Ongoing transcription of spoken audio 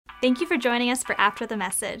Thank you for joining us for After the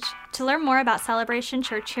Message. To learn more about Celebration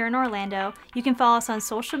Church here in Orlando, you can follow us on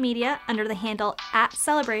social media under the handle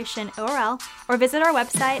 @CelebrationORL or visit our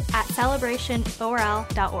website at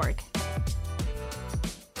celebrationorl.org.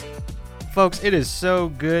 Folks, it is so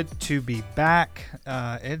good to be back.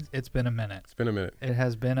 It's been a minute. It's been a minute. It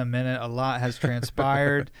has been a minute. A lot has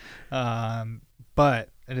transpired, but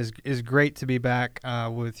it is great to be back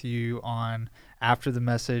with you on After the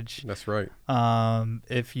Message. That's right.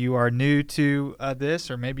 If you are new to this,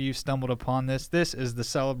 or maybe you stumbled upon this is the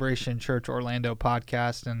Celebration Church Orlando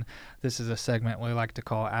podcast, and this is a segment we like to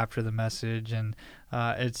call After the Message, and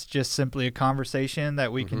it's just simply a conversation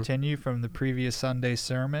that we continue from the previous Sunday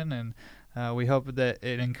sermon, and we hope that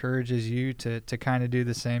it encourages you to kind of do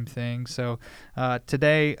the same thing. So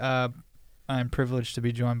today I'm privileged to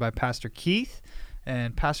be joined by Pastor Keith,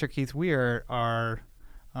 and Pastor Keith, we're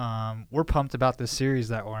pumped about this series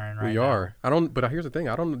that we're in right now. We are. But here's the thing.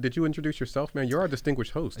 Did you introduce yourself, man? You're our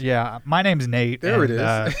distinguished host. Yeah, my name's Nate. There it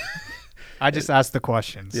is. I just asked the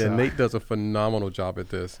questions. Yeah, so. Nate does a phenomenal job at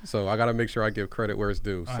this. So I got to make sure I give credit where it's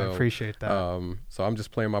due. I So appreciate that. So I'm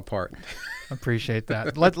just playing my part. Appreciate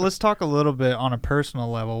that. Let's talk a little bit on a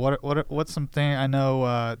personal level. What's something I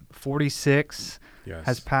know? 46 Yes.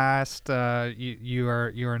 has passed. You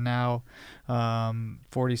are now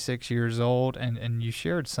 46 years old, and you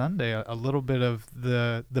shared Sunday a little bit of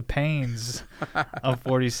the pains of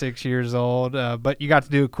 46 years old. But you got to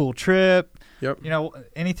do a cool trip. Yep. You know,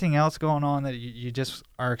 anything else going on that you just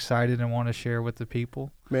are excited and want to share with the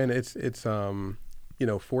people? Man, it's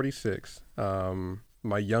 46.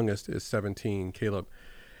 My youngest is 17, Caleb.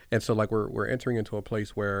 And so like we're entering into a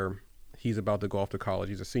place where he's about to go off to college.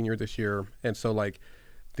 He's a senior this year. And so like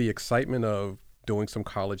the excitement of doing some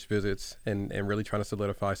college visits and really trying to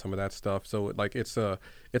solidify some of that stuff. So like it's a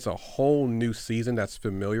whole new season that's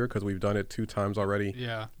familiar because we've done it 2 times already.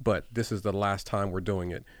 Yeah. But this is the last time we're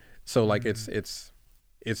doing it. So like it's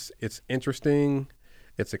interesting,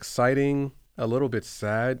 it's exciting, a little bit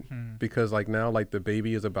sad because like now like the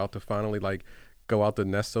baby is about to finally like go out the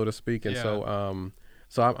nest, so to speak. And so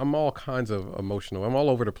I'm all kinds of emotional. I'm all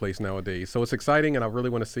over the place nowadays. So it's exciting, and I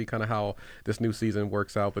really want to see kind of how this new season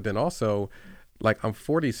works out. But then also, like, I'm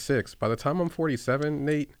 46. By the time I'm 47,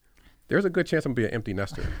 Nate, there's a good chance I'm going to be an empty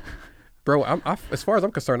nester. Bro, as far as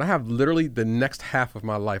I'm concerned, I have literally the next half of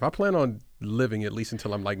my life. I plan on living at least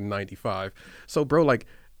until I'm like 95. So, bro, like,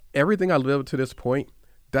 everything I lived to this point,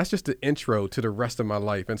 that's just the intro to the rest of my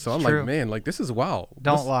life. And so I'm like, man, like, this is wild.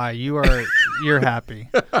 Don't lie. You're happy.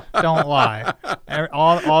 Don't lie.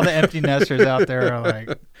 All the empty nesters out there are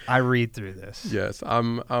like, I read through this. Yes,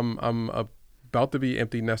 I'm about to be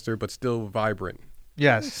empty nester, but still vibrant.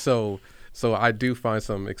 Yes. So I do find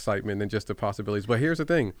some excitement in just the possibilities. But here's the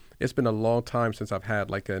thing. It's been a long time since I've had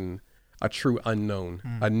like a true unknown,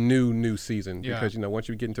 a new season. Yeah. Because, once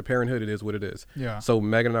you get into parenthood, it is what it is. Yeah. So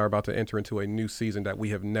Megan and I are about to enter into a new season that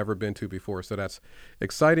we have never been to before. So that's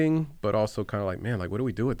exciting, but also kind of like, man, like, what do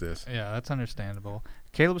we do with this? Yeah, that's understandable.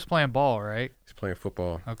 Caleb's playing ball, right? He's playing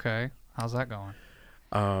football. Okay. How's that going?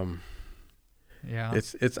 Yeah.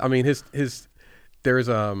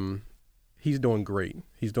 He's doing great.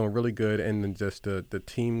 He's doing really good. And then just the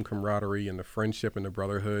team camaraderie and the friendship and the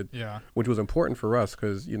brotherhood, which was important for us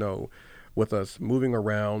because, with us moving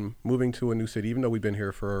around, moving to a new city, even though we've been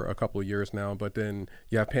here for a couple of years now, but then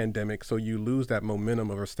you have pandemic. So you lose that momentum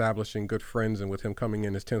of establishing good friends. And with him coming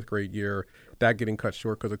in his 10th grade year, that getting cut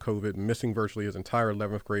short because of COVID, missing virtually his entire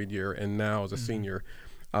 11th grade year, and now as a senior.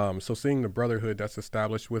 So seeing the brotherhood that's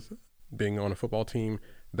established with being on a football team,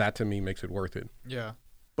 that to me makes it worth it. Yeah.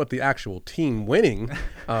 But the actual team winning,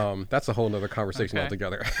 that's a whole nother conversation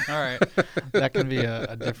altogether. All right. That can be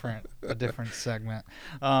a different segment.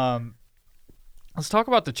 Let's talk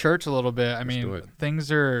about the church a little bit. I mean,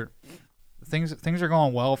 things are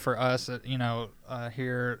going well for us,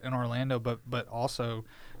 here in Orlando, but also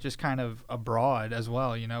just kind of abroad as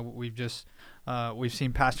well. We've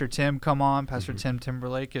seen Pastor Tim come on. Pastor Tim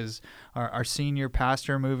Timberlake is our senior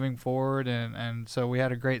pastor moving forward, and so we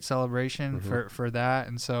had a great celebration for that.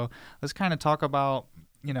 And so let's kind of talk about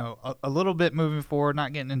a little bit moving forward,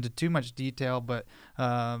 not getting into too much detail, but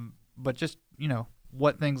just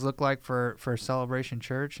what things look like for Celebration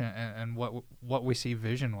Church and what we see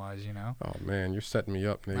vision-wise, Oh, man, you're setting me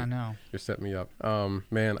up, Nate. I know. You're setting me up.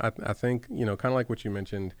 Man, I think, kind of like what you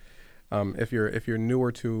mentioned, if you're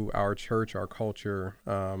newer to our church, our culture,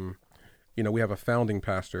 we have a founding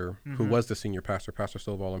pastor who was the senior pastor, Pastor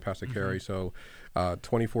Stovall and Pastor Carey. So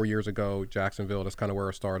 24 years ago, Jacksonville, that's kind of where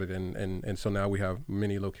it started. And so now we have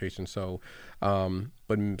many locations. So,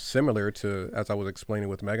 but similar to, as I was explaining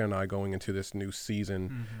with Megan and I going into this new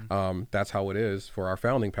season, that's how it is for our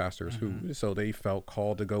founding pastors so they felt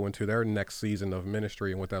called to go into their next season of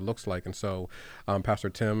ministry and what that looks like. And so Pastor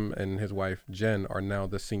Tim and his wife, Jen, are now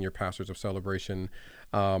the senior pastors of Celebration.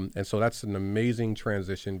 And so that's an amazing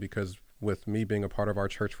transition, because with me being a part of our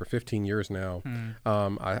church for 15 years now,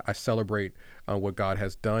 I celebrate what God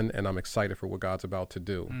has done, and I'm excited for what God's about to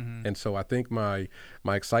do. And so I think my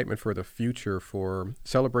excitement for the future for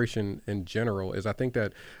Celebration in general is, I think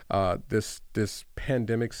that this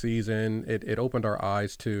pandemic season, it opened our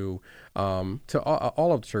eyes to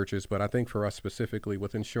all of the churches, but I think for us specifically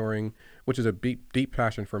with ensuring, which is a deep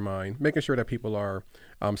passion for mine, making sure that people are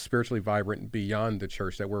spiritually vibrant beyond the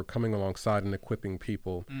church, that we're coming alongside and equipping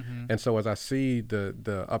people. And so as I see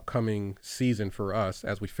the upcoming season for us,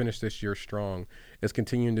 as we finish this year strong, is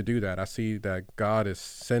continuing to do that. I see that God is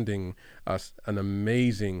sending us an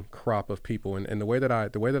amazing crop of people, and the way that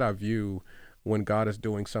I view when God is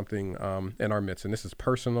doing something in our midst, and this is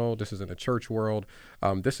personal, this is in the church world,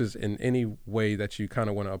 this is in any way that you kind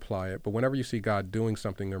of want to apply it. But whenever you see God doing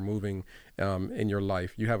something or moving in your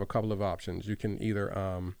life, you have a couple of options. You can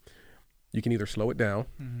either slow it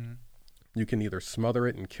down, you can either smother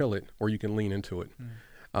it and kill it, or you can lean into it.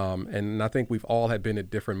 And I think we've all had been at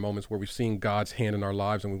different moments where we've seen God's hand in our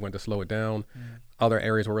lives and we went to slow it down. Other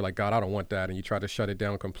areas where we're like, God, I don't want that, and you try to shut it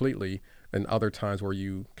down completely. And other times where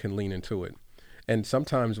you can lean into it. And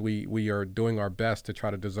sometimes we are doing our best to try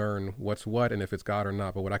to discern what's what and if it's God or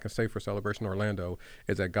not. But what I can say for Celebration Orlando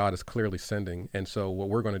is that God is clearly sending. And so what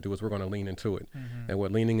we're going to do is we're going to lean into it. And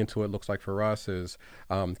what leaning into it looks like for us is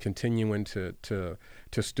continuing to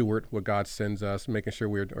steward what God sends us, making sure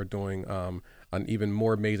we are doing an even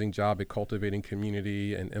more amazing job at cultivating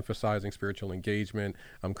community and emphasizing spiritual engagement,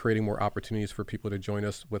 creating more opportunities for people to join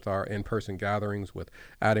us with our in-person gatherings, with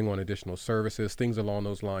adding on additional services, things along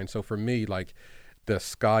those lines. So for me, like, the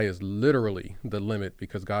sky is literally the limit,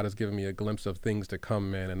 because God has given me a glimpse of things to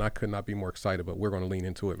come, man, and I could not be more excited, but we're going to lean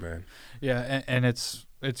into it, man. Yeah, and it's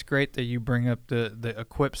great that you bring up the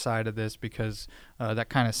equip side of this, because that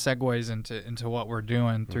kind of segues into what we're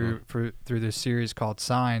doing through this series called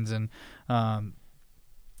Signs. And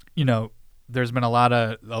there's been a lot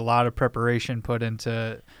of preparation put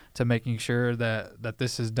into making sure that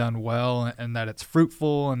this is done well, and that it's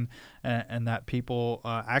fruitful, and that people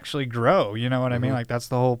actually grow. You know what I mean? Like, that's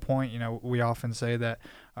the whole point. We often say that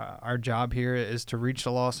our job here is to reach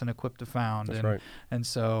the lost and equip the found. That's right. And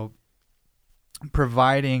so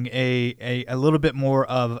providing a little bit more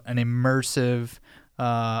of an immersive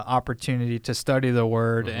opportunity to study the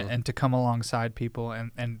Word and to come alongside people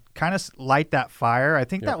and kind of light that fire. I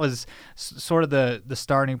think that was sort of the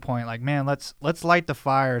starting point. Like, man, let's light the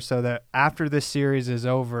fire so that after this series is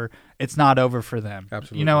over, it's not over for them.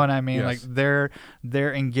 Absolutely. You know what I mean? Yes. Like,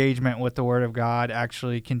 their engagement with the Word of God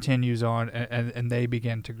actually continues on, and they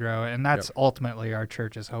begin to grow. And that's ultimately our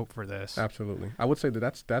church's hope for this. Absolutely. I would say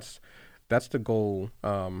that's the goal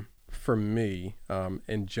for me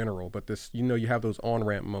in general. But this, you have those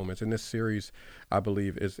on-ramp moments. And this series, I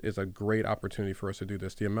believe, is a great opportunity for us to do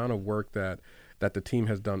this. The amount of work that the team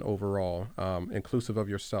has done overall, inclusive of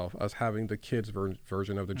yourself, us having the kids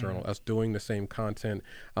version of the journal, us doing the same content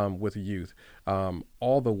with youth,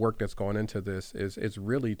 all the work that's gone into this is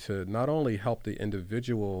really to not only help the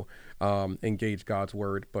individual engage God's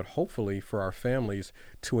Word, but hopefully for our families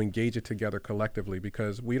to engage it together collectively,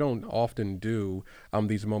 because we don't often do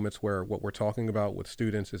these moments where what we're talking about with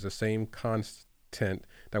students is the same content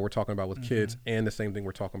that we're talking about with kids, and the same thing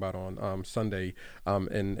we're talking about on Sunday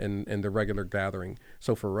in the regular gathering.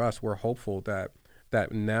 So for us, we're hopeful that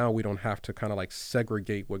now we don't have to kind of like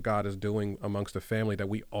segregate what God is doing amongst the family, that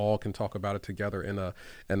we all can talk about it together in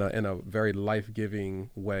a very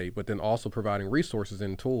life-giving way, but then also providing resources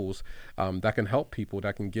and tools that can help people,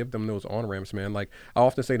 that can give them those on-ramps, man. Like, I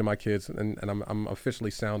often say to my kids, and I'm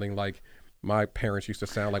officially sounding like my parents used to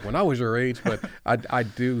sound like when I was your age, but I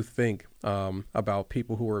do think about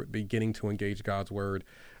people who are beginning to engage God's Word.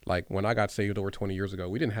 Like, when I got saved over 20 years ago,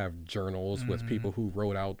 we didn't have journals with people who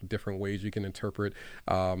wrote out different ways you can interpret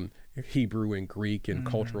Hebrew and Greek and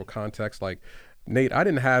cultural context. Like, Nate, I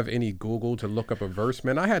didn't have any Google to look up a verse,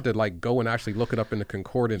 man. I had to like go and actually look it up in the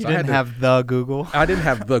concordance. You didn't have the Google. I didn't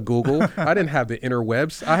have the Google. I didn't have the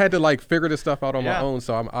interwebs. I had to like figure this stuff out on my own.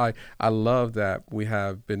 So I love that we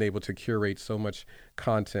have been able to curate so much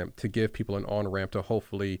content to give people an on-ramp to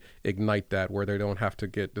hopefully ignite that, where they don't have to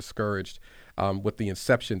get discouraged. with the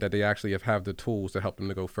inception that they actually have the tools to help them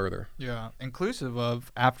to go further. Yeah, inclusive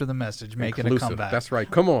of after the message, making a comeback. That's right.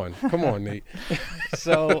 Come on, Nate.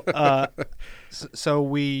 So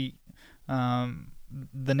we,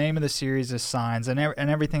 the name of the series is Signs, and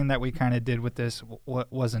everything that we kind of did with this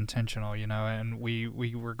was intentional, and we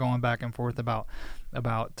were going back and forth about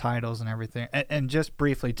titles and everything. And just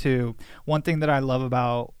briefly too, one thing that I love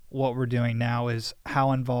about what we're doing now is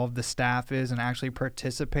how involved the staff is and actually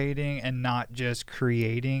participating and not just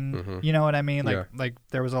creating. Mm-hmm. You know what I mean? Like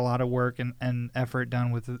there was a lot of work and effort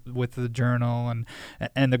done with the journal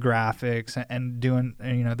and the graphics and doing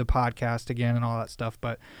the podcast again and all that stuff,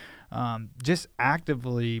 but just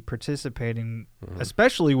actively participating, mm-hmm.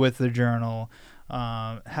 especially with the journal,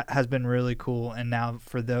 has been really cool. And now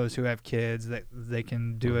for those who have kids, that they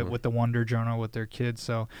can do mm-hmm. it with the Wonder Journal with their kids.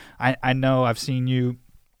 So I know I've seen you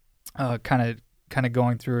kind of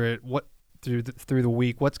going through it. Through the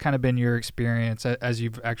week, what's kind of been your experience as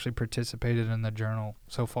you've actually participated in the journal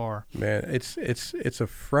so far? Man, it's a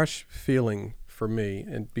fresh feeling for me,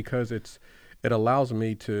 and because it allows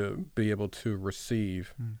me to be able to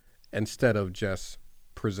receive instead of just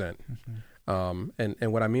present. Mm-hmm.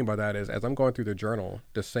 And what I mean by that is, as I'm going through the journal,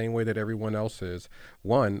 the same way that everyone else is,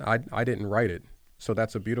 one, I didn't write it, so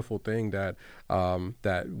that's a beautiful thing that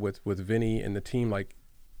with Vinny and the team, like,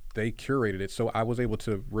 they curated it, so I was able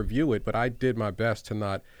to review it, but I did my best to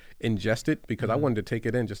not ingest it because mm-hmm. I wanted to take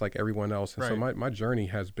it in just like everyone else. And right. So my journey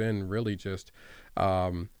has been really just,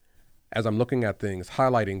 as I'm looking at things,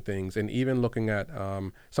 highlighting things, and even looking at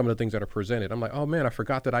some of the things that are presented, I'm like, oh man, I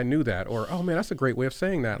forgot that I knew that, or oh man, that's a great way of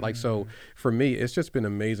saying that. Mm-hmm. Like, so for me, it's just been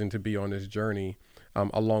amazing to be on this journey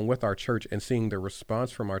along with our church and seeing the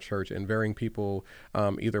response from our church and varying people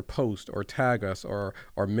either post or tag us or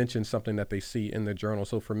mention something that they see in the journal.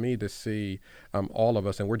 So for me to see all of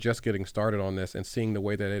us, and we're just getting started on this, and seeing the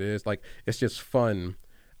way that it is, like, it's just fun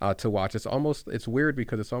to watch. It's weird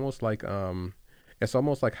because it's almost like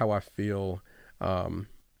how I feel on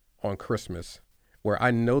Christmas, where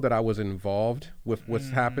I know that I was involved with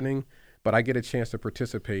what's happening, but I get a chance to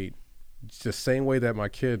participate the same way that my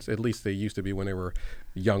kids, at least they used to be when they were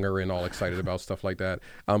younger and all excited about stuff like that.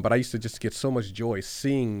 But I used to just get so much joy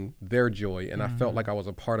seeing their joy, and mm-hmm. I felt like I was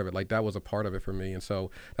a part of it. Like, that was a part of it for me. And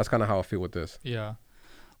so that's kind of how I feel with this. Yeah.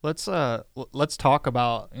 Let's talk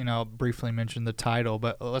about, briefly mention the title,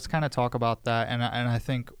 but let's kind of talk about that. And I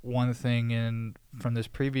think one thing from this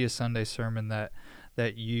previous Sunday sermon that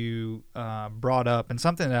you brought up, and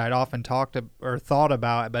something that I'd often thought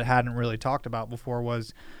about but hadn't really talked about before,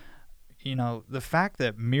 was the fact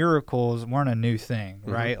that miracles weren't a new thing,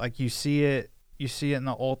 right? Mm-hmm. Like you see it in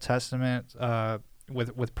the Old Testament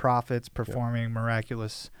with prophets performing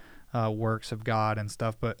miraculous works of God and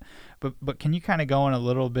stuff. But can you kind of go in a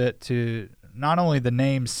little bit to not only the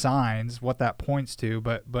name Signs, what that points to,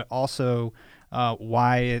 but also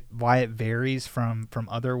why it varies from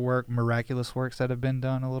other miraculous works that have been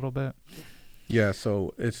done a little bit? Yeah.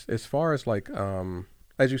 So it's as far as like.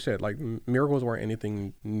 As you said, like, miracles weren't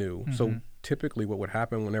anything new. Mm-hmm. So typically what would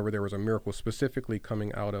happen whenever there was a miracle, specifically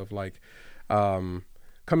coming out of the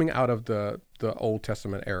Old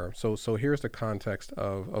Testament era. So here's the context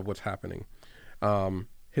of what's happening.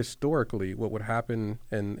 Historically, what would happen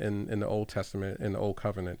in the Old Testament, in the Old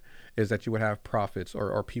Covenant, is that you would have prophets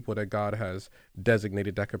or people that God has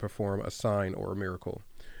designated that could perform a sign or a miracle.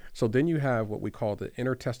 So then you have what we call the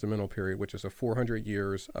intertestamental period, which is 400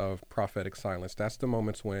 years of prophetic silence. That's the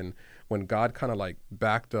moments when God kind of like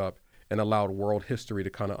backed up and allowed world history to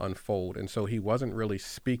kind of unfold. And so he wasn't really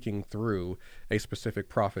speaking through a specific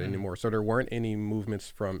prophet anymore. So there weren't any movements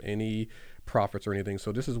from any prophets or anything.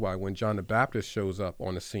 So this is why when John the Baptist shows up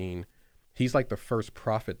on the scene, he's like the first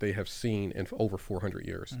prophet they have seen in over 400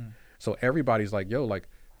 years. So everybody's like, yo, like,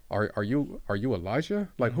 Are you Elijah?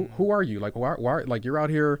 Like, who are you? Like, why like, you're out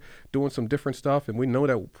here doing some different stuff, and we know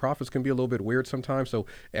that prophets can be a little bit weird sometimes. So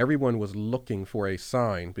everyone was looking for a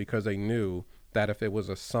sign because they knew that if it was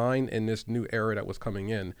a sign in this new era that was coming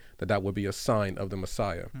in, that would be a sign of the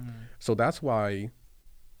Messiah. So that's why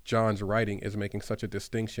John's writing is making such a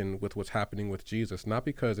distinction with what's happening with Jesus, not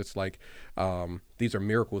because it's like these are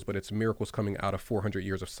miracles, but it's miracles coming out of 400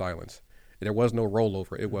 years of silence. There was no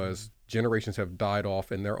rollover. It was generations have died off,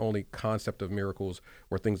 and their only concept of miracles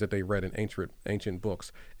were things that they read in ancient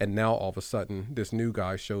books. And now all of a sudden, this new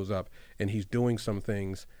guy shows up, and he's doing some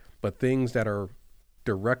things, but things that are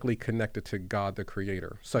directly connected to God, the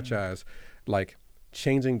Creator, such as like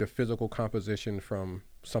changing the physical composition from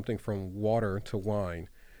something from water to wine.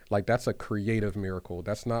 Like, that's a creative miracle.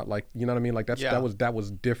 That's not like, you know what I mean? Like, that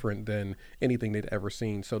was different than anything they'd ever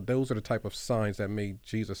seen. So those are the type of signs that made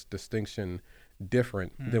Jesus' distinction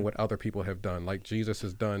different than what other people have done. Like Jesus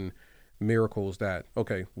has done miracles that,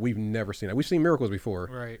 okay, we've never seen that. We've seen miracles before.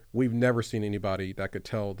 Right. We've never seen anybody that could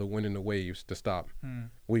tell the wind and the waves to stop.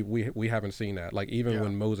 We haven't seen that. Like even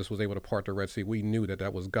when Moses was able to part the Red Sea, we knew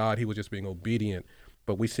that was God. He was just being obedient.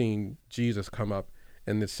 But we seen Jesus come up,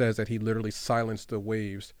 and it says that he literally silenced the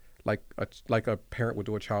waves like a parent would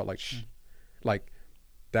do a child, like shh.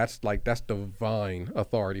 That's divine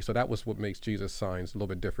authority. So that was what makes Jesus' signs a little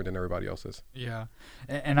bit different than everybody else's. Yeah.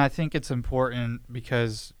 And I think it's important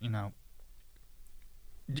because,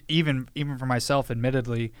 even for myself,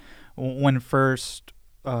 admittedly, when first,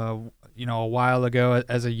 a while ago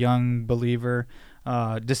as a young believer,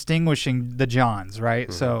 distinguishing the Johns,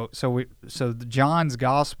 right? So the John's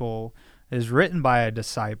gospel is written by a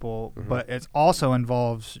disciple, but it also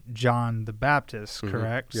involves John the Baptist,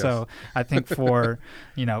 correct? Yes. So I think for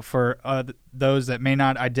those that may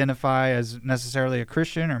not identify as necessarily a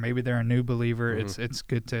Christian, or maybe they're a new believer, it's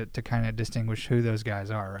good to kind of distinguish who those guys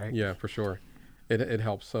are, right? Yeah, for sure. It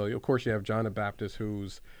helps. So of course you have John the Baptist,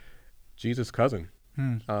 who's Jesus' cousin,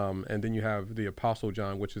 and then you have the Apostle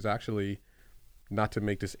John, which is actually, not to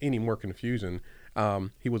make this any more confusing,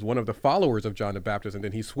 he was one of the followers of John the Baptist, and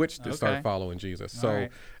then he switched to start following Jesus. So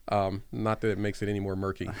not that it makes it any more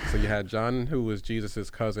murky. So you had John, who was Jesus's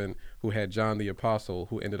cousin, who had John the Apostle,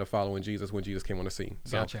 who ended up following Jesus when Jesus came on the scene.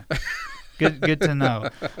 So. Gotcha. Good to know.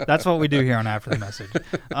 That's what we do here on After the Message.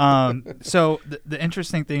 So the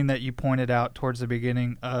interesting thing that you pointed out towards the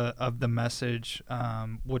beginning of the message,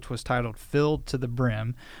 which was titled "Filled to the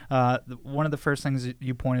Brim," one of the first things that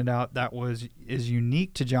you pointed out that is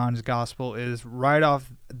unique to John's gospel is right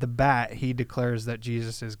off the bat he declares that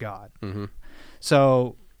Jesus is God.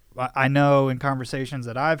 So I know in conversations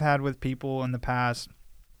that I've had with people in the past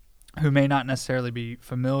who may not necessarily be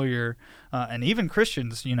familiar, and even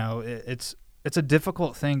Christians, it's a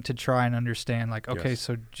difficult thing to try and understand. Like, okay,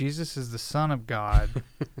 so Jesus is the Son of God,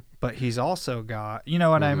 but he's also God. You know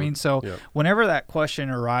what I mean? So whenever that question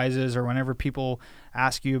arises, or whenever people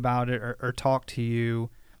ask you about it or talk to you,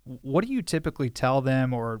 what do you typically tell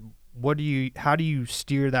them, or how do you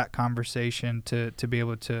steer that conversation to be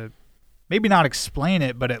able to maybe not explain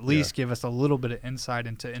it, but at least give us a little bit of insight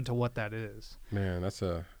into what that is? Man,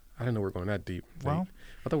 I didn't know we were going that deep. Well,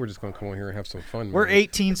 I thought we were just going to come on here and have some fun. We're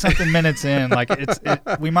 18-something minutes in. Like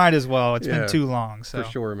we might as well. It's been too long. So.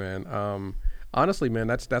 For sure, man. Honestly, man,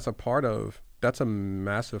 that's a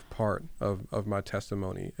massive part of my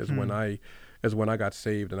testimony is when I got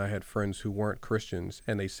saved, and I had friends who weren't Christians,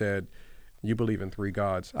 and they said, "You believe in 3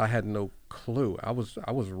 gods." I had no clue. I was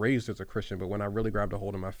raised as a Christian, but when I really grabbed a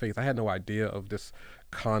hold of my faith, I had no idea of this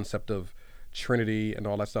concept of Trinity and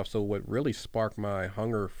all that stuff. So what really sparked my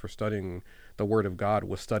hunger for studying the Word of God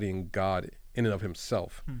was studying God in and of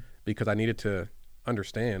himself, because I needed to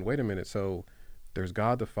understand, wait a minute, so there's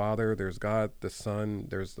God the Father, there's God the Son,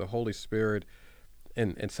 there's the Holy Spirit,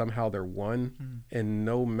 and somehow they're one, and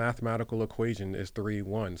no mathematical equation is 3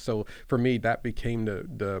 1. So for me, that became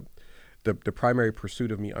the primary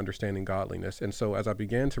pursuit of me understanding godliness. And so as I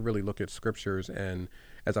began to really look at scriptures, and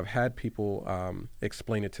as I've had people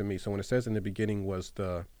explain it to me, so when it says in the beginning was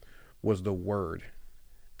the word,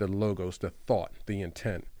 the logos, the thought, the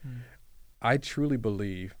intent, I truly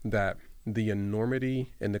believe that the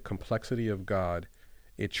enormity and the complexity of God,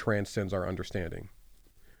 it transcends our understanding.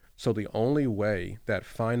 So the only way that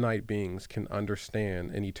finite beings can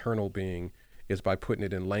understand an eternal being is by putting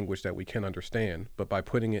it in language that we can understand. But by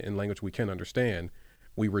putting it in language we can understand,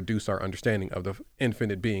 we reduce our understanding of the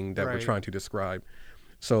infinite being that we're trying to describe.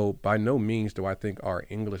 So by no means do I think our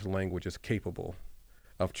English language is capable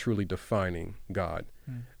of truly defining God.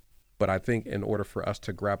 But I think in order for us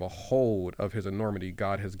to grab a hold of his enormity,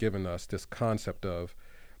 God has given us this concept of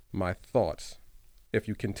my thoughts. If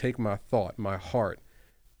you can take my thought, my heart,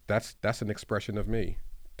 that's an expression of me.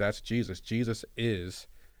 That's Jesus. Jesus is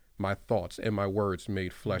my thoughts and my words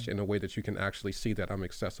made flesh in a way that you can actually see that I'm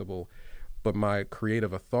accessible. But my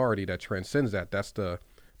creative authority that transcends that's the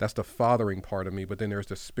fathering part of me, but then there's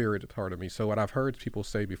the spirit part of me. So what I've heard people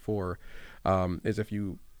say before is if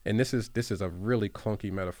you, and this is a really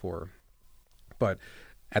clunky metaphor, but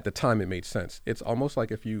at the time it made sense. It's almost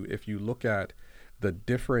like if you look at the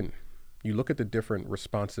different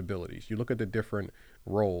responsibilities, you look at the different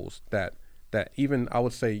roles that even I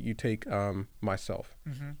would say you take myself.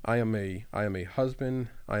 I am a husband,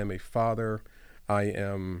 I am a father, I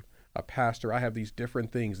am a pastor. I have these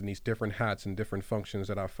different things and these different hats and different functions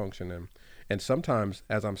that I function in. And sometimes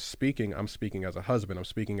as I'm speaking as a husband, I'm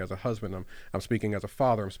speaking as a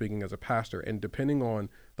father, I'm speaking as a pastor. And depending on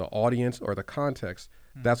the audience or the context,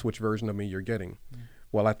 that's which version of me you're getting.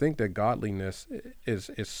 Well, I think that godliness is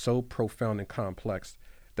so profound and complex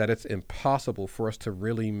that it's impossible for us to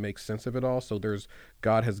really make sense of it all. So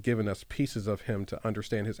God has given us pieces of him to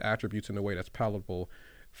understand his attributes in a way that's palatable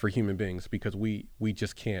for human beings, because we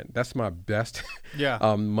just can't. That's my best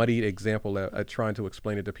muddied example at trying to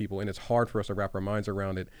explain it to people, and it's hard for us to wrap our minds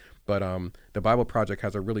around it. But the Bible Project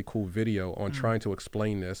has a really cool video on trying to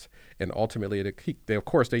explain this, and ultimately they of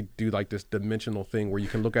course they do like this dimensional thing where you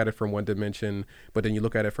can look at it from one dimension, but then you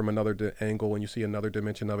look at it from another angle and you see another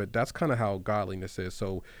dimension of it. That's kind of how godliness is.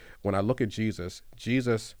 So when I look at Jesus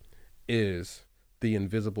is the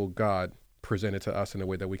invisible God presented to us in a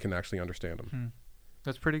way that we can actually understand him.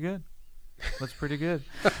 That's pretty good. That's pretty good.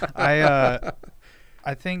 I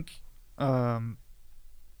think, I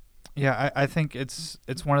think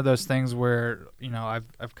it's one of those things where,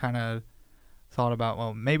 I've kind of thought about,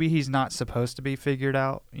 well, maybe he's not supposed to be figured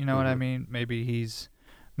out. You know what I mean? Maybe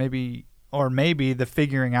maybe the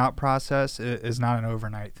figuring out process is not an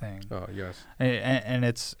overnight thing. Oh, yes. And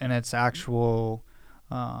it's actual,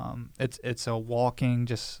 it's a walking,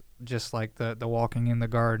 just like the walking in the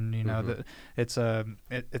garden, it's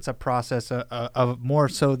a process of more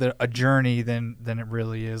so a journey than it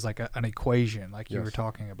really is like an equation, like you were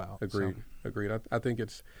talking about. Agreed. I think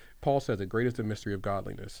Paul says it, great is the mystery of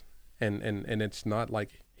godliness, and it's not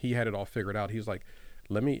like he had it all figured out. He's like,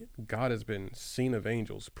 God has been seen of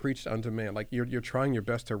angels, preached unto man. Like you're trying your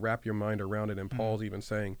best to wrap your mind around it, and Paul's even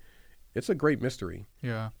saying, it's a great mystery.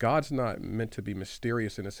 Yeah. God's not meant to be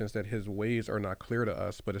mysterious in the sense that his ways are not clear to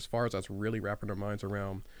us, but as far as us really wrapping our minds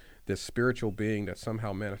around this spiritual being that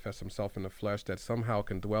somehow manifests himself in the flesh, that somehow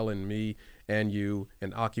can dwell in me and you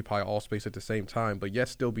and occupy all space at the same time, but yet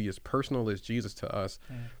still be as personal as Jesus to us,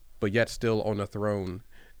 but yet still on the throne.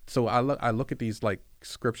 So I look at these like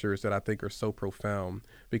scriptures that I think are so profound,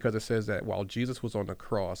 because it says that while Jesus was on the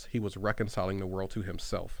cross, he was reconciling the world to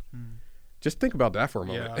himself. Just think about that for a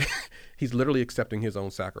moment. Yeah. He's literally accepting his own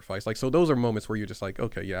sacrifice. Like, so those are moments where you're just like,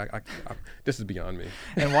 okay, yeah, I this is beyond me.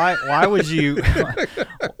 And why would you,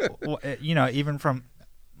 even from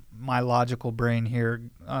my logical brain here,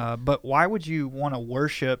 but why would you want to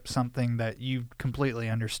worship something that you completely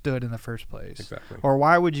understood in the first place? Exactly. Or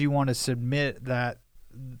why would you want to submit that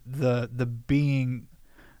the being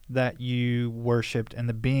that you worshipped and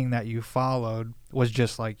the being that you followed was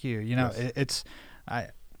just like you? Yes.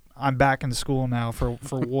 I'm back in school now for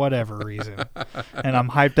whatever reason, and I'm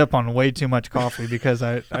hyped up on way too much coffee because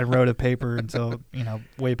I wrote a paper until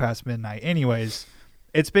way past midnight. Anyways,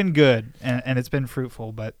 it's been good and it's been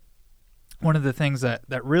fruitful, but one of the things that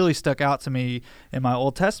really stuck out to me in my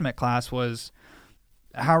Old Testament class was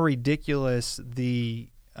how ridiculous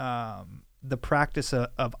the practice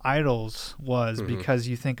of idols was, because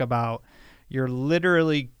you think about, you're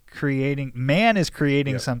literally man is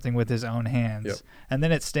creating something with his own hands, and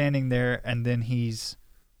then it's standing there, and then he's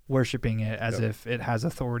worshiping it as if it has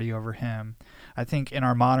authority over him. I think in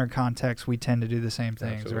our modern context, we tend to do the same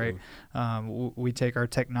things. Absolutely. Right? We take our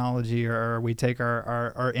technology or we take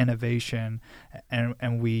our innovation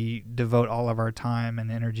and we devote all of our time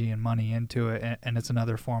and energy and money into it, and it's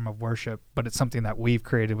another form of worship, but it's something that we've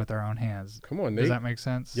created with our own hands. Come on, Nate. Does that make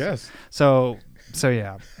sense? Yes. So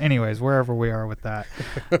yeah. Anyways, wherever we are with that,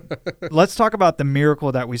 let's talk about the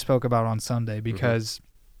miracle that we spoke about on Sunday, because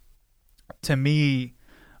to me,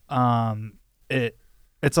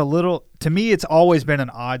 it's always been an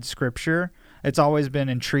odd scripture. It's always been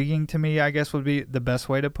intriguing to me, I guess would be the best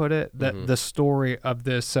way to put it, the story of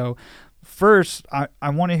this. So first, I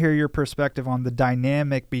want to hear your perspective on the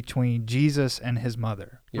dynamic between Jesus and his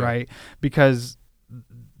mother, right? Because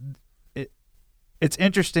it's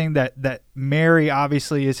interesting that Mary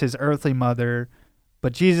obviously is his earthly mother,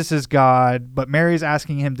 but Jesus is God, but Mary's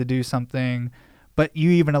asking him to do something. But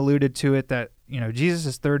you even alluded to it that, Jesus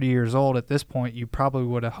is 30 years old at this point. You probably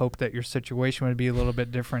would have hoped that your situation would be a little bit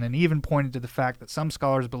different, and even pointed to the fact that some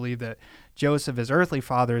scholars believe that Joseph, his earthly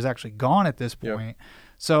father, is actually gone at this point.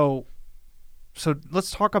 So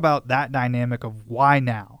let's talk about that dynamic of why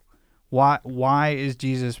now? Why is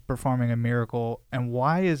Jesus performing a miracle, and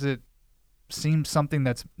why is it seems something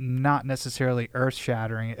that's not necessarily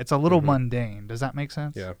earth-shattering? It's a little mundane. Does that make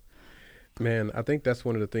sense? Yeah. Man, I think that's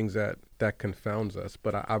one of the things that confounds us.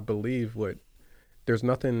 But I believe there's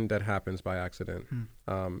nothing that happens by accident.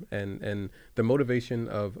 And the motivation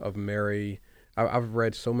of Mary, I've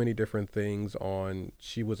read so many different things on,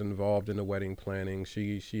 she was involved in the wedding planning.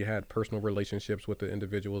 She had personal relationships with the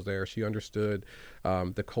individuals there. She understood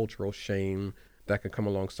the cultural shame that could come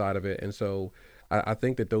alongside of it. And so I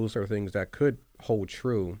think that those are things that could hold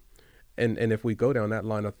true. And if we go down that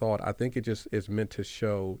line of thought, I think it just is meant to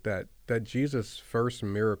show that Jesus' first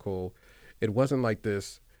miracle it wasn't like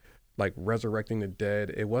this, like resurrecting the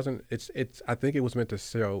dead. It wasn't. I think it was meant to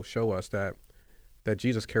show us that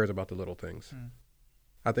Jesus cares about the little things.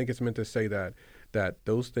 I think it's meant to say that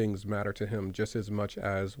those things matter to him just as much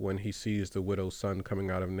as when he sees the widow's son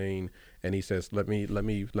coming out of Nain and he says, let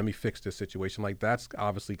me fix this situation. Like, that's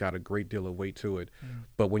obviously got a great deal of weight to it.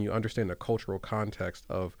 But when you understand the cultural context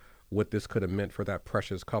of what this could have meant for that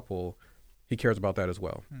precious couple, he cares about that as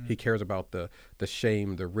well. He cares about the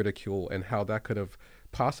shame, the ridicule, and how that could have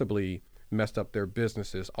possibly messed up their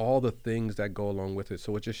businesses, all the things that go along with it.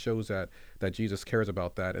 So it just shows that Jesus cares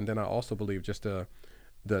about that. And then I also believe just the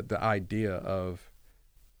idea of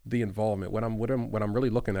the involvement. What I'm really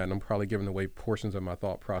looking at, and I'm probably giving away portions of my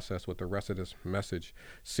thought process with the rest of this message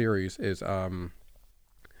series, is our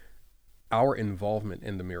involvement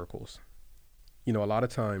in the miracles. You know, a lot of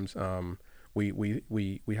times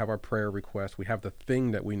we have our prayer requests, we have the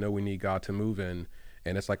thing that we know we need God to move in,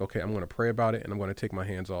 and it's like, okay, I'm going to pray about it and I'm going to take my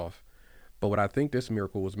hands off. But what I think this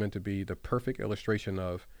miracle was meant to be the perfect illustration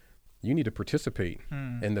of, you need to participate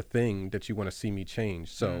in the thing that you want to see me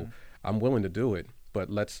change. So I'm willing to do it, but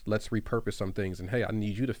let's repurpose some things. And hey, I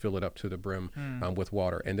need you to fill it up to the brim with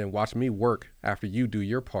water, and then watch me work after you do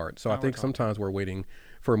your part. So I think sometimes we're waiting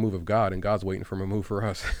for a move of God, and God's waiting for a move for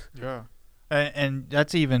us. Yeah. And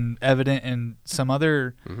that's even evident in some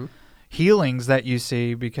other healings that you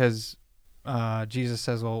see, because Jesus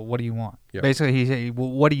says, well, what do you want? Yep. Basically, he says, well,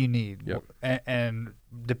 what do you need? Yep. And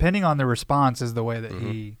depending on the response is the way that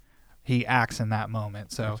he acts in that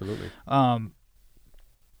moment. So, absolutely.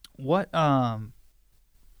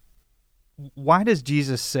 Why does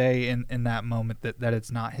Jesus say in that moment that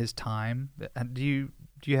it's not his time? Do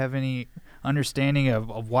you have any understanding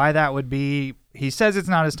of why that would be? He says it's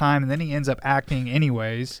not his time, and then he ends up acting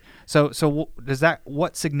anyways. So does that,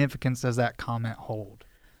 what significance does that comment hold?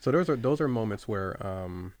 So those are moments where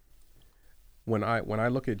when I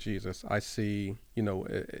look at Jesus, I see,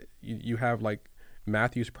 you have like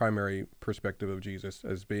Matthew's primary perspective of Jesus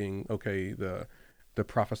as being, okay, the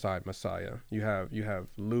prophesied Messiah. You have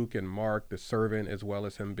Luke and Mark, the servant, as well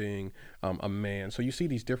as him being a man. So you see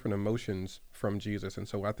these different emotions from Jesus. And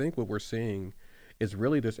so I think what we're seeing is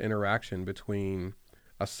really this interaction between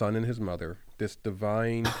a son and his mother, this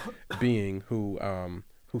divine being who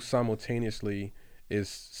simultaneously is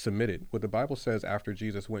submitted. What the Bible says, after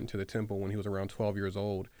Jesus went into the temple when he was around 12 years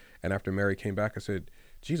old, and after Mary came back and said,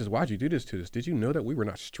 Jesus, why'd you do this to us? Did you know that we were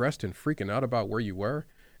not stressed and freaking out about where you were?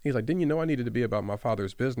 He's like, didn't you know I needed to be about my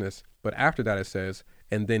father's business? But after that, it says,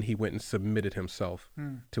 and then he went and submitted himself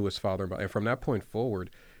to his father. And from that point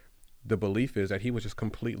forward, the belief is that he was just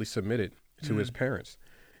completely submitted to his parents.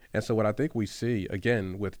 And so what I think we see,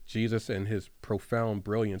 again, with Jesus and his profound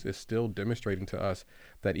brilliance, is still demonstrating to us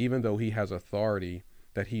that even though he has authority,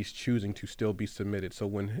 that he's choosing to still be submitted. So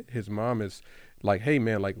when his mom is like, hey,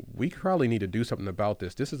 man, like, we probably need to do something about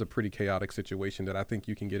this. This is a pretty chaotic situation that I think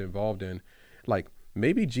you can get involved in. Like,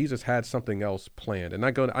 maybe Jesus had something else planned. And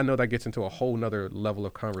I know that gets into a whole nother level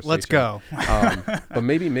of conversation. Let's go. But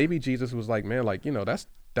maybe Jesus was like, man, like,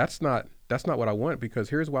 that's not what I want. Because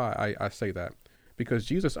here's why I say that. Because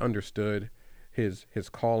Jesus understood his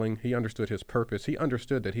calling. He understood his purpose. He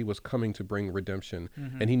understood that he was coming to bring redemption.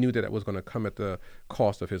 And he knew that it was going to come at the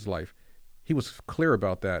cost of his life. He was clear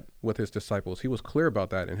about that with his disciples. He was clear about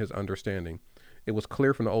that in his understanding. It was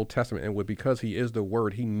clear from the Old Testament. And because he is the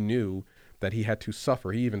Word, he knew that he had to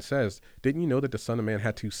suffer. He even says, didn't you know that the Son of Man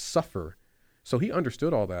had to suffer? So he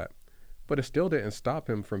understood all that. But it still didn't stop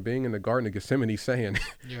him from being in the Garden of Gethsemane saying,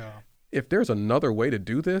 if there's another way to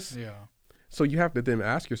do this. So you have to then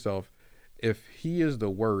ask yourself, if he is the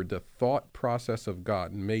Word, the thought process of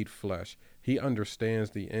God made flesh, he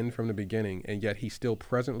understands the end from the beginning, and yet he's still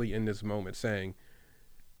presently in this moment saying,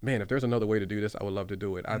 man, if there's another way to do this, I would love to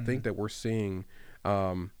do it. I think that we're seeing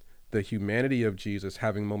the humanity of Jesus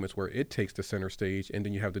having moments where it takes the center stage, and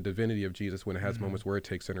then you have the divinity of Jesus when it has moments where it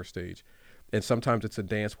takes center stage. And sometimes it's a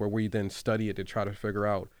dance where we then study it to try to figure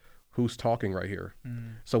out who's talking right here.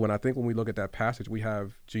 So when we look at that passage, we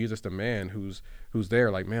have Jesus, the man, who's there,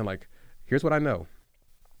 like, man, like, here's what I know.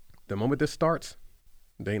 The moment this starts,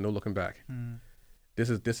 there ain't no looking back. This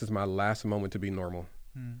is my last moment to be normal.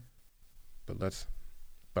 But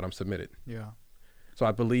I'm submitted. So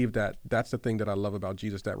I believe that that's the thing that I love about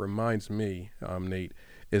Jesus that reminds me, Nate,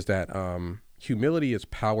 is that humility is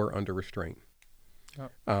power under restraint.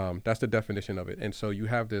 That's the definition of it. And so you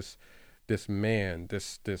have this man,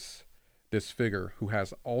 this figure who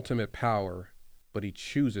has ultimate power, but he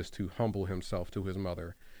chooses to humble himself to his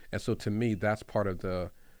mother. And so to me, that's part of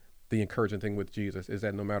the encouraging thing with Jesus, is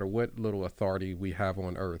that no matter what little authority we have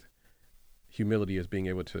on earth, humility is being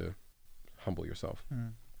able to humble yourself.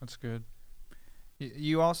 That's good.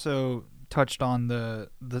 You also touched on the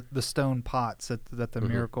stone pots that the mm-hmm.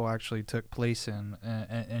 miracle actually took place in,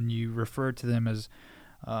 and you referred to them as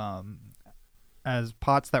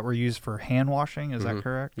pots that were used for hand washing. Is mm-hmm. that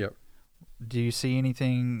correct? Yep. Do you see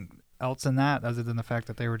anything else in that other than the fact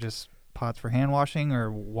that they were just pots for hand washing,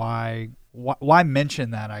 or why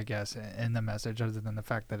mention that, I guess, in the message, other than the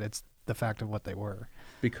fact that it's the fact of what they were?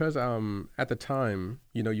 Because at the time,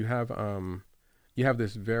 you have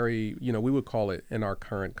this very, we would call it in our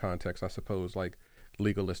current context, I suppose, like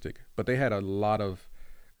legalistic, but they had a lot of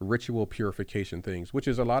ritual purification things, which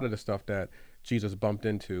is a lot of the stuff that Jesus bumped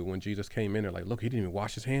into when Jesus came in. They're like, look, he didn't even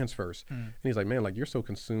wash his hands first. And he's like, man, like, you're so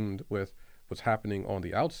consumed with what's happening on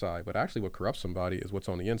the outside, but actually what corrupts somebody is what's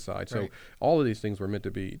on the inside. Right. So all of these things were meant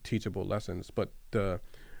to be teachable lessons, but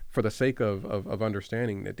for the sake of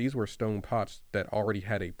understanding that these were stone pots that already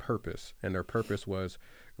had a purpose, and their purpose was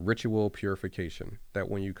ritual purification, that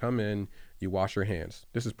when you come in, you wash your hands.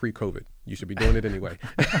 This is pre-COVID. You should be doing it anyway.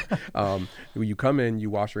 When you come in, you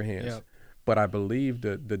wash your hands. Yep. But I believe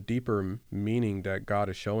that the deeper meaning that God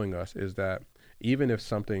is showing us is that even if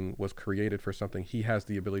something was created for something, he has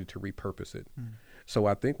the ability to repurpose it. So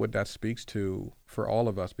I think what that speaks to for all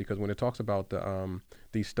of us, because when it talks about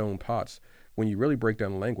these stone pots, when you really break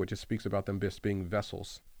down the language, it speaks about them just being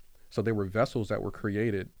vessels. So they were vessels that were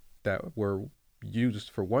created that were used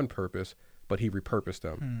for one purpose, but he repurposed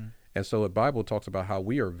them. And so the Bible talks about how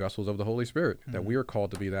we are vessels of the Holy Spirit, that we are called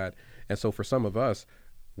to be that. And so for some of us,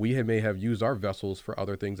 we may have used our vessels for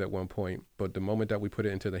other things at one point, but the moment that we put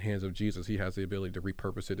it into the hands of Jesus, he has the ability to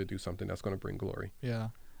repurpose it to do something that's going to bring glory. Yeah.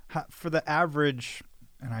 For the average,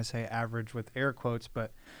 and I say average with air quotes,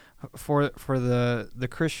 but for the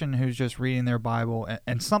Christian who's just reading their Bible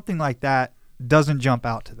and something like that doesn't jump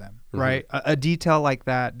out to them, mm-hmm. right? A detail like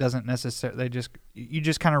that doesn't necessarily, you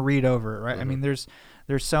just kind of read over it, right? Mm-hmm. I mean, there's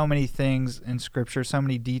so many things in Scripture, so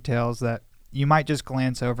many details that you might just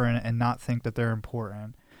glance over and not think that they're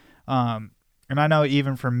important. And I know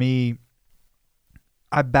even for me,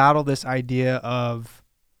 I battle this idea of,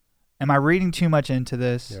 am I reading too much into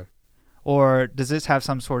this? Yeah. Or does this have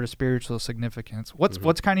some sort of spiritual significance?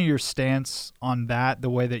 What's kind of your stance on that, the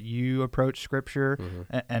way that you approach Scripture,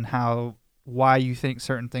 and why you think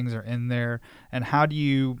certain things are in there, and how do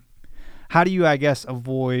you I guess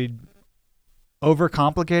avoid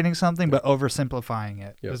overcomplicating something but oversimplifying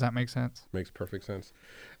it? Yep. Does that make sense? Makes perfect sense.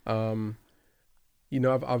 I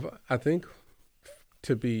think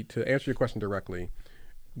to answer your question directly,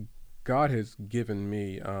 God has given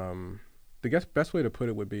me the best way to put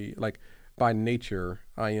it would be, like, by nature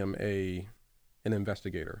I am an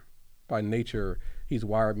investigator. By nature, he's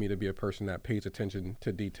wired me to be a person that pays attention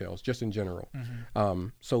to details, just in general.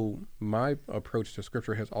 So my approach to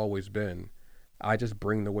Scripture has always been, I just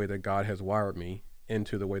bring the way that God has wired me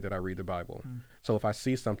into the way that I read the Bible. So if I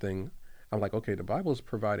see something, I'm like, okay, the Bible is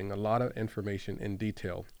providing a lot of information in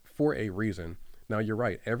detail for a reason. Now, you're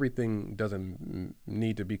right. Everything doesn't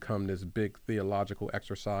need to become this big theological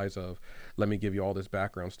exercise of, let me give you all this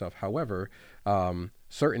background stuff. However,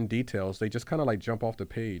 certain details, they just kind of like jump off the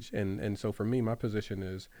page. And so for me, my position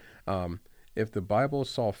is, if the Bible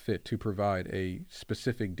saw fit to provide a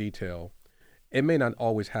specific detail, it may not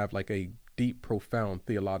always have like a deep, profound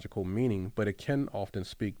theological meaning, but it can often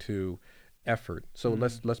speak to effort. So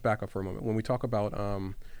let's back up for a moment. When we talk about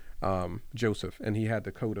Joseph, and he had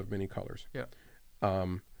the coat of many colors. Yeah.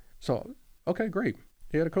 So, okay, great.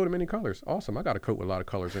 He had a coat of many colors. Awesome. I got a coat with a lot of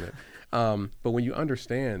colors in it. But when you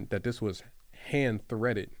understand that this was hand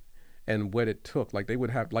threaded and what it took, like they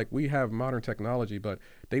would have, like we have modern technology, but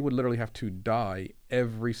they would literally have to dye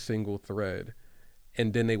every single thread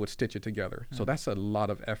and then they would stitch it together. So that's a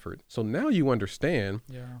lot of effort. So now you understand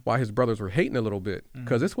why his brothers were hating a little bit,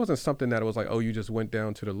 because this wasn't something that was like, oh, you just went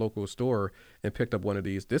down to the local store and picked up one of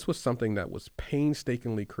these. This was something that was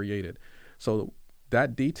painstakingly created. So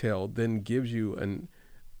that detail then gives you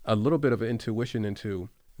a little bit of an intuition into,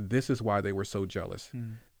 this is why they were so jealous.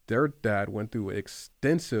 Their dad went through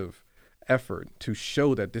extensive effort to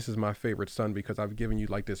show that this is my favorite son because I've given you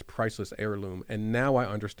like this priceless heirloom. And now I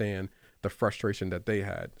understand the frustration that they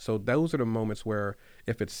had. So those are the moments where,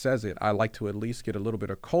 if it says it, I like to at least get a little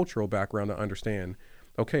bit of cultural background to understand,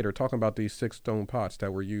 okay, they're talking about these 6 stone pots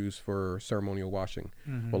that were used for ceremonial washing.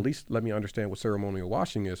 Well, at least let me understand what ceremonial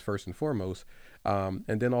washing is first and foremost. And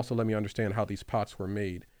then also let me understand how these pots were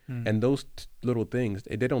made. And those little things,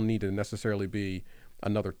 they don't need to necessarily be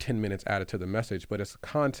another 10 minutes added to the message, but it's a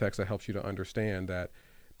context that helps you to understand that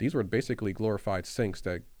these were basically glorified sinks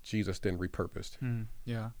that Jesus then repurposed.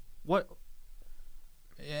 Yeah. What,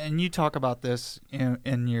 and you talk about this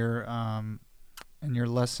in your in your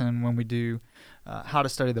lesson when we do how to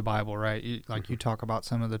study the Bible, right? You talk about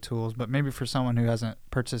some of the tools, but maybe for someone who hasn't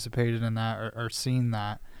participated in that or seen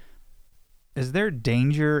that, is there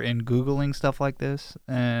danger in Googling stuff like this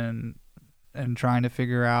and trying to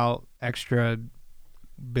figure out extra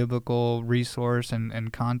biblical resource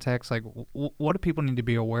and context? Like, what do people need to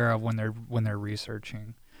be aware of when they're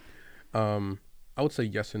researching? I would say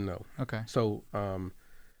yes and no. Okay. So,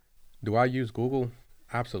 do I use Google?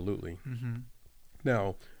 Absolutely. Mm-hmm.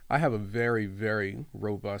 Now, I have a very, very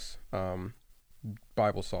robust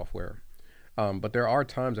Bible software. But there are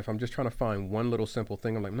times if I'm just trying to find one little simple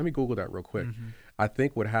thing, I'm like, let me Google that real quick. Mm-hmm. I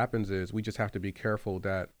think what happens is we just have to be careful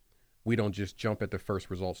that we don't just jump at the first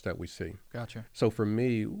results that we see. Gotcha. So for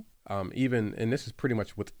me, even, and this is pretty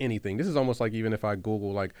much with anything, this is almost like even if I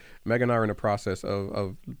Google, like Meg and I are in the process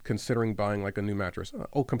of considering buying like a new mattress.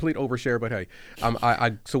 Complete overshare, but hey,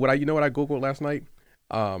 so what I Googled last night,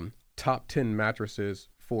 top 10 mattresses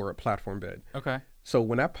for a platform bed. Okay. So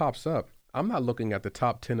when that pops up, I'm not looking at the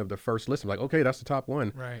top 10 of the first list. I'm like, okay, that's the top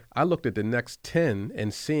one. Right. I looked at the next 10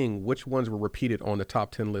 and seeing which ones were repeated on the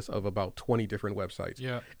top 10 list of about 20 different websites.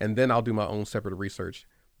 Yeah. And then I'll do my own separate research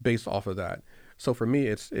based off of that. So for me,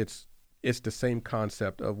 it's the same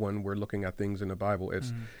concept of when we're looking at things in the Bible.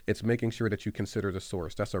 It's making sure that you consider the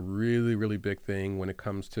source. That's a really, really big thing when it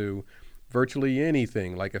comes to virtually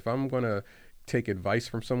anything. Like if I'm going to take advice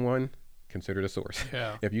from someone, consider the source.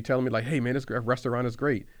 Yeah. If you tell me like, hey man, this restaurant is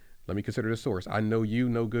great, let me consider the source. I know you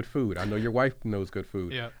know good food. I know your wife knows good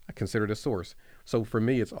food. Yeah. I consider the source. So for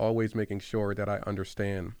me, it's always making sure that I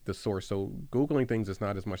understand the source. So Googling things is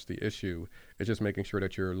not as much the issue. It's just making sure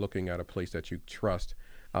that you're looking at a place that you trust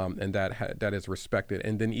and that is respected.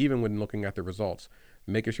 And then even when looking at the results,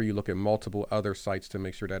 making sure you look at multiple other sites to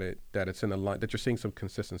make sure that it's in a line, that you're seeing some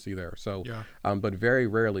consistency there. So, but very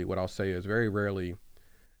rarely, what I'll say is very rarely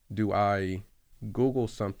do I Google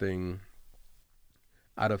something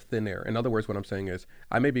out of thin air. In other words, what I'm saying is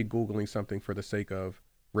I may be Googling something for the sake of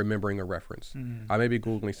remembering a reference. I may be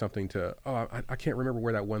Googling something I can't remember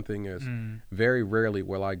where that one thing is. Very rarely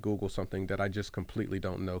will I Google something that I just completely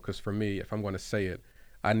don't know. Because for me, if I'm going to say it,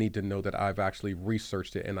 I need to know that I've actually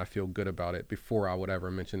researched it and I feel good about it before I would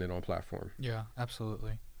ever mention it on platform. Yeah,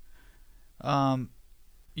 absolutely.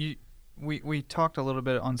 We talked a little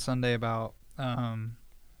bit on Sunday about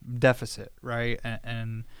deficit, right?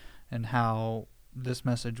 And how this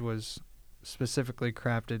message was specifically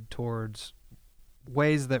crafted towards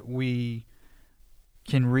ways that we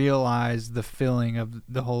can realize the filling of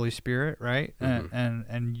the Holy Spirit, right? Mm-hmm.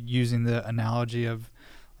 And using the analogy of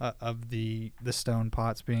the stone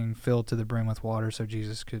pots being filled to the brim with water so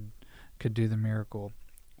Jesus could do the miracle.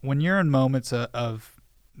 When you're in moments of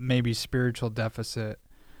maybe spiritual deficit,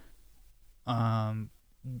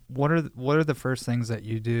 what are the first things that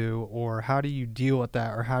you do, or how do you deal with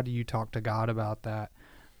that, or how do you talk to God about that,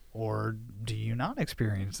 or do you not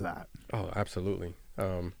experience that? Oh, absolutely.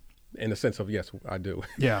 In the sense of yes, I do.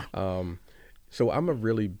 Yeah. So I'm a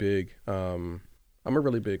really big fruit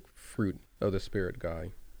of the Spirit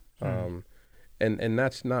guy, and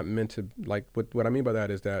that's not meant to like. What I mean by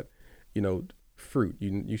that is that, fruit.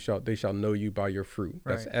 They shall know you by your fruit.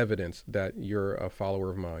 That's right. Evidence that you're a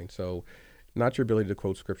follower of mine. So. Not your ability to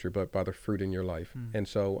quote scripture, but by the fruit in your life. And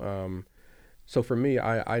so, so for me,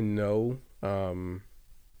 I know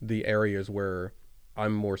the areas where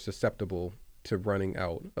I'm more susceptible to running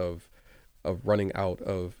out of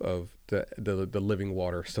the living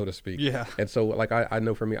water, so to speak. Yeah. And so, like I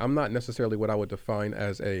know for me, I'm not necessarily what I would define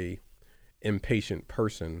as a impatient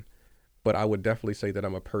person, but I would definitely say that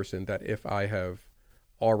I'm a person that if I have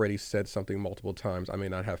already said something multiple times, I may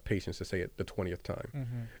not have patience to say it the 20th time.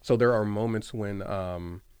 Mm-hmm. So there are moments when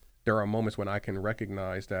I can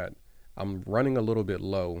recognize that I'm running a little bit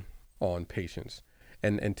low on patience,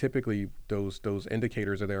 and typically those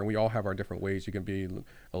indicators are there, and we all have our different ways. You can be a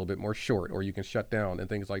little bit more short, or you can shut down, and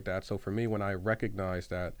things like that. So for me, when I recognize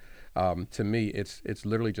that, to me, it's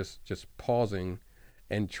literally just pausing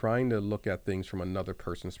and trying to look at things from another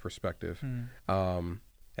person's perspective, and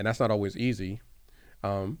that's not always easy.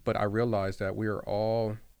 But I realize that we are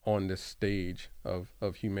all on this stage of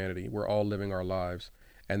humanity. We're all living our lives.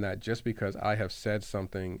 And that just because I have said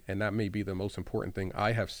something, and that may be the most important thing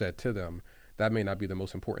I have said to them, that may not be the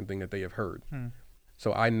most important thing that they have heard.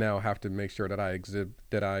 So I now have to make sure that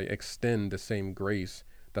I extend the same grace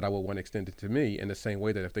that I would want extended to me, in the same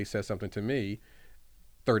way that if they said something to me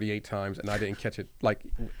 38 times and I didn't catch it, like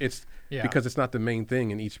because it's not the main thing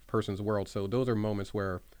in each person's world. So those are moments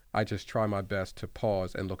where I just try my best to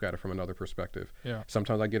pause and look at it from another perspective. Yeah.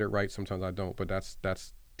 Sometimes I get it right, sometimes I don't, but that's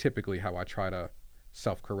typically how I try to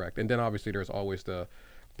self-correct. And then obviously there's always the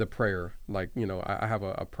the prayer. Like, I have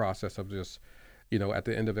a process of just, at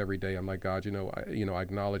the end of every day, I'm like, God, I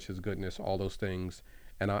acknowledge his goodness, all those things.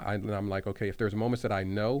 And I'm like, okay, if there's moments that I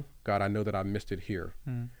know, God, I know that I missed it here.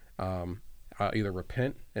 I'll either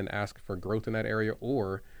repent and ask for growth in that area,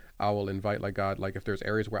 or I will invite, like, God, like if there's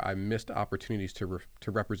areas where I missed opportunities to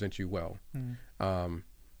represent you well,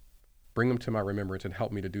 bring them to my remembrance and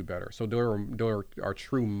help me to do better. So there are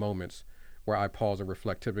true moments where I pause and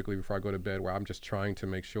reflect, typically before I go to bed, where I'm just trying to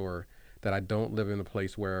make sure that I don't live in a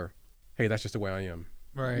place where, hey, that's just the way I am.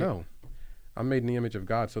 Right. No, I'm made in the image of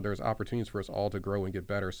God. So there's opportunities for us all to grow and get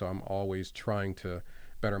better. So I'm always trying to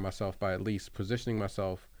better myself by at least positioning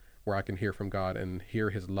myself where I can hear from God and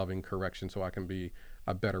hear his loving correction, so I can be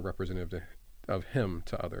a better representative of him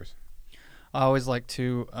to others. I always like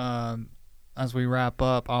to, as we wrap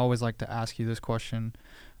up, I always like to ask you this question.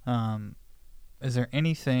 Is there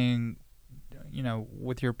anything,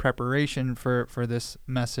 with your preparation for this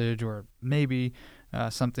message, or maybe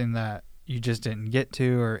something that you just didn't get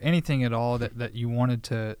to, or anything at all that you wanted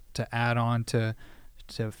to add on to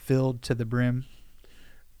filled to the brim?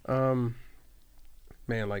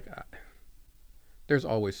 Man, like, there's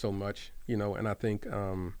always so much, and I think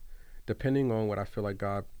depending on what I feel like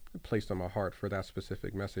God placed on my heart for that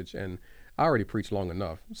specific message, and I already preached long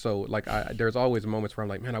enough. So like, there's always moments where I'm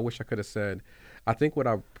like, man, I wish I could have said. I think what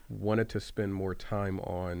I wanted to spend more time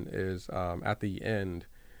on is at the end,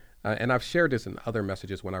 and I've shared this in other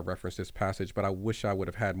messages when I reference this passage, but I wish I would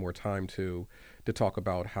have had more time to talk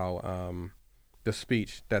about how the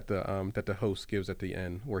speech that the host gives at the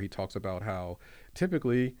end, where he talks about how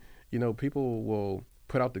typically, people will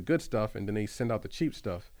put out the good stuff and then they send out the cheap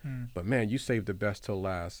stuff. But man, you saved the best till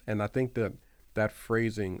last. And I think that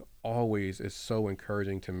phrasing always is so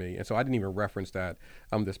encouraging to me. And so I didn't even reference that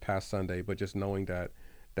this past Sunday, but just knowing that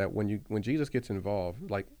when Jesus gets involved,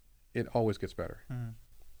 like, it always gets better.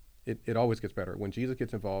 It always gets better. When Jesus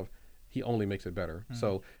gets involved, he only makes it better.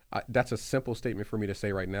 So that's a simple statement for me to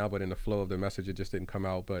say right now, but in the flow of the message, it just didn't come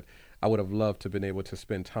out. But I would have loved to have been able to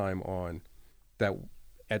spend time on that,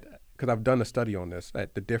 because I've done a study on this,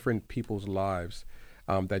 at the different people's lives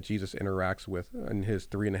that Jesus interacts with in his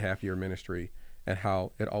 3.5-year ministry, and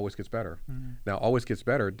how it always gets better. Now, always gets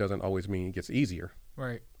better doesn't always mean it gets easier.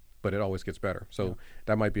 Right. But it always gets better. So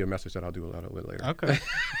that might be a message that I'll do a little bit later. Okay.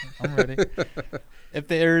 I'm ready. If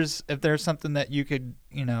there's something that you could,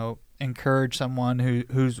 encourage someone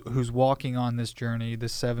who's walking on this journey,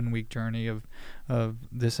 this 7-week journey of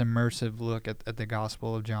this immersive look at the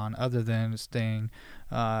Gospel of John, other than staying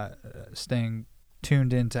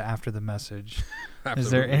tuned into after the message,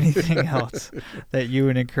 is there anything else that you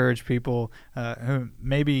would encourage people who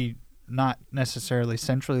maybe not necessarily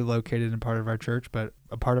centrally located in part of our church, but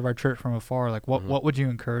a part of our church from afar? Like, what would you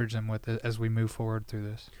encourage them with as we move forward through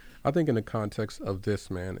this? I think in the context of this,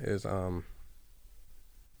 man, is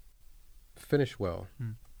finish well,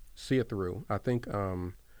 see it through. I think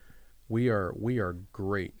we are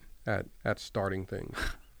great at starting things,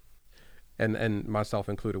 and myself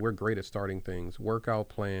included. We're great at starting things, workout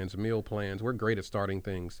plans, meal plans. We're great at starting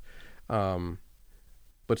things, but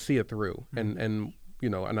see it through. And and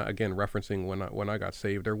again, referencing when I got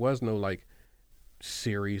saved, there was no like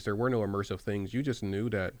series, there were no immersive things. You just knew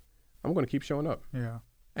that I'm going to keep showing up. Yeah.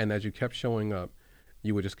 And as you kept showing up,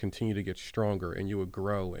 you would just continue to get stronger, and you would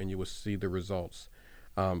grow, and you would see the results.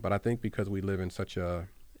 But I think because we live in such a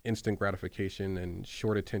instant gratification and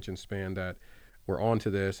short attention span, that we're on to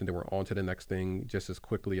this and then we're on to the next thing just as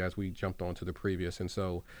quickly as we jumped on to the previous. And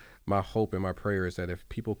so my hope and my prayer is that if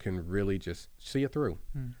people can really just see it through,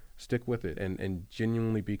 stick with it, and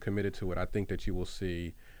genuinely be committed to it, I think that you will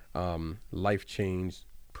see life change,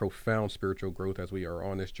 profound spiritual growth as we are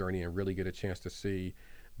on this journey, and really get a chance to see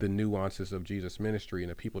the nuances of Jesus' ministry and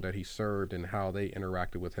the people that he served and how they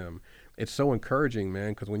interacted with him. It's so encouraging,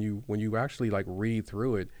 man, because when you actually like read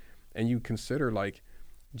through it and you consider, like,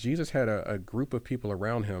 Jesus had a group of people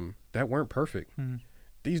around him that weren't perfect.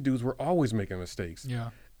 These dudes were always making mistakes. Yeah.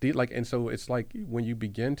 And so it's like when you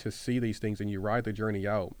begin to see these things and you ride the journey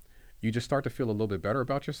out, you just start to feel a little bit better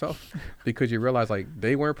about yourself because you realize, like,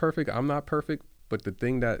 they weren't perfect, I'm not perfect, but the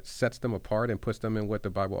thing that sets them apart and puts them in what the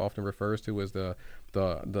Bible often refers to as the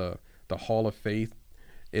hall of faith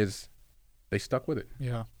is they stuck with it.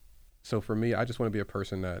 Yeah. So for me, I just want to be a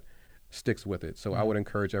person that sticks with it. So I would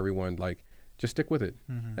encourage everyone, like, just stick with it.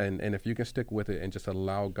 And if you can stick with it and just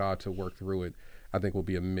allow God to work through it, I think we'll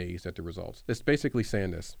be amazed at the results. It's basically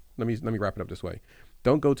saying this. Let me wrap it up this way.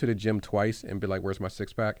 Don't go to the gym twice and be like, where's my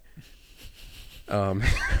six pack?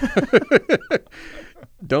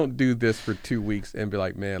 Don't do this for 2 weeks and be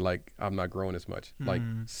like, man, like, I'm not growing as much. Like,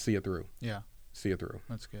 see it through. Yeah. See it through.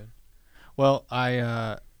 That's good. Well,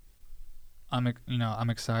 I'm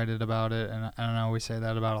excited about it, and I know we say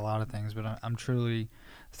that about a lot of things, but I'm truly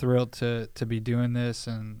thrilled to be doing this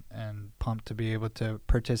and pumped to be able to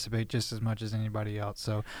participate just as much as anybody else.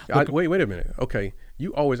 So wait a minute. Okay,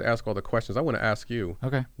 you always ask all the questions. I want to ask you.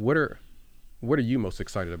 Okay. What are you most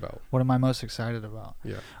excited about? What am I most excited about?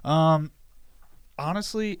 Yeah.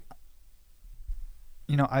 Honestly,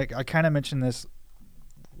 I kind of mentioned this.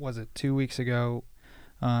 Was it 2 weeks ago?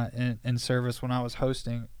 In service when I was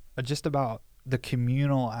hosting, just about the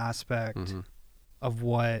communal aspect of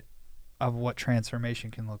what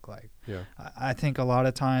transformation can look like. Yeah. I think a lot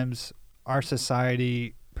of times our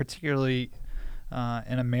society, particularly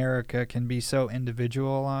in America, can be so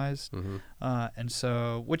individualized, and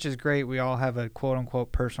so, which is great. We all have a quote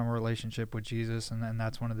unquote personal relationship with Jesus, and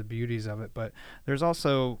that's one of the beauties of it. But there's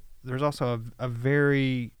also a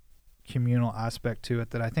very communal aspect to it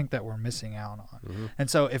that I think that we're missing out on. And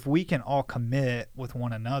so if we can all commit with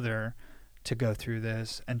one another to go through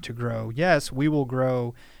this and to grow, yes, we will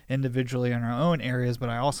grow individually in our own areas, but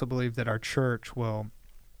I also believe that our church will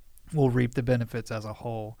reap the benefits as a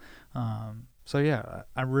whole. So yeah,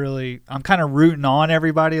 I'm kind of rooting on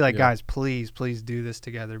everybody, guys, please do this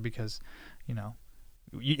together, because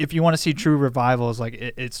if you want to see true revivals,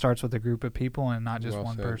 it starts with a group of people and not just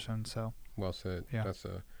one person. So well said. Yeah. That's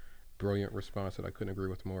a brilliant response that I couldn't agree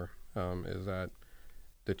with more. Is that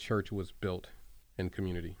the church was built in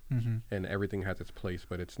community, and everything has its place,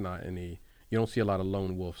 but it's not you don't see a lot of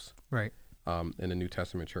lone wolves, right? In the New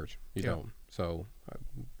Testament church, you don't. So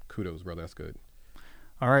kudos, brother. That's good.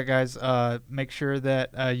 All right, guys. Make sure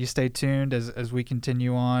that you stay tuned as we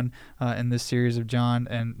continue on in this series of John,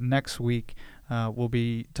 and next week we'll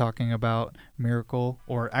be talking about miracle,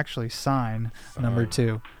 or actually sign number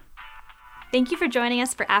 2. Thank you for joining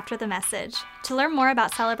us for After the Message. To learn more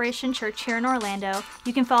about Celebration Church here in Orlando,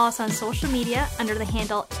 you can follow us on social media under the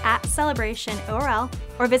handle @CelebrationORL,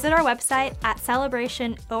 or visit our website at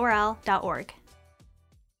celebrationorl.org.